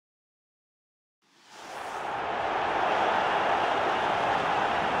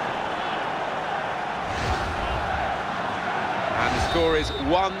score is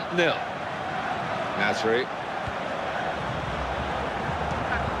 1-0. Nasri.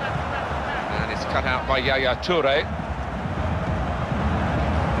 And it's cut out by Yaya Toure.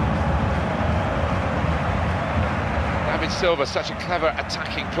 David Silva, such a clever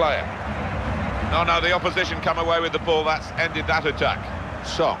attacking player. Oh no, the opposition come away with the ball. That's ended that attack.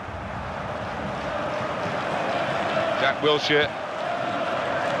 Song. Jack Wilshere.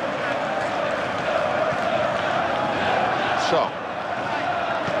 Song.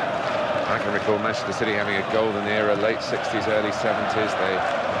 I can recall Manchester City having a golden era, late 60s, early 70s. They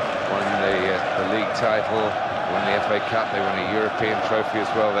won the league title, won the FA Cup, they won a European trophy as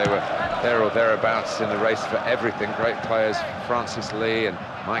well. They were there or thereabouts in the race for everything. Great players, Francis Lee and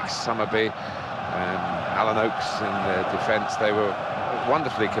Mike Summerby, Alan Oakes in the defence. They were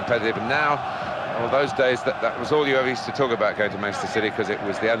wonderfully competitive, and now, well, those days, that was all you ever used to talk about going to Manchester City, because it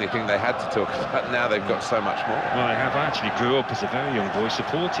was the only thing they had to talk about. Now they've got so much more. Well, I have. I actually grew up as a very young boy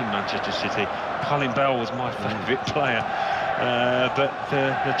supporting Manchester City. Colin Bell was my favourite player, but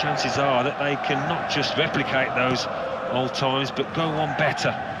the chances are that they can not just replicate those old times, but go on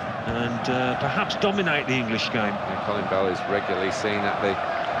better and perhaps dominate the English game. Yeah, Colin Bell is regularly seen at the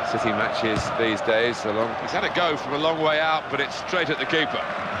City matches these days. He's had a go from a long way out, but it's straight at the keeper.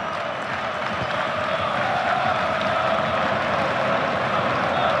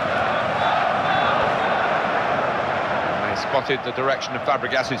 And they spotted the direction of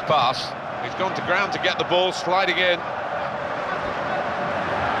Fabregas's pass. He's gone to ground to get the ball, sliding in. And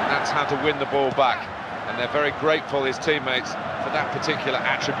that's how to win the ball back. And they're very grateful, his teammates, for that particular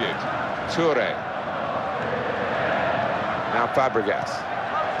attribute. Toure. Now Fabregas.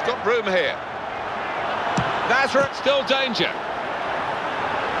 He's got room here. Nazareth, still danger.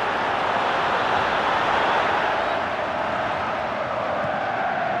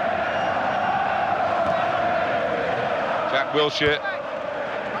 Jack Wilshere.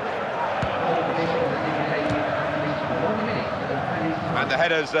 And the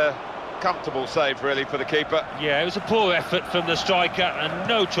header's a comfortable save, really, for the keeper. Yeah, it was a poor effort from the striker and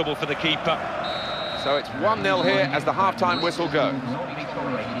no trouble for the keeper. So it's 1-0 here as the half-time whistle goes.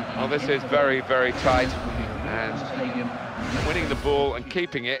 Well, this is very, very tight, and winning the ball and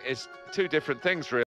keeping it is two different things, really.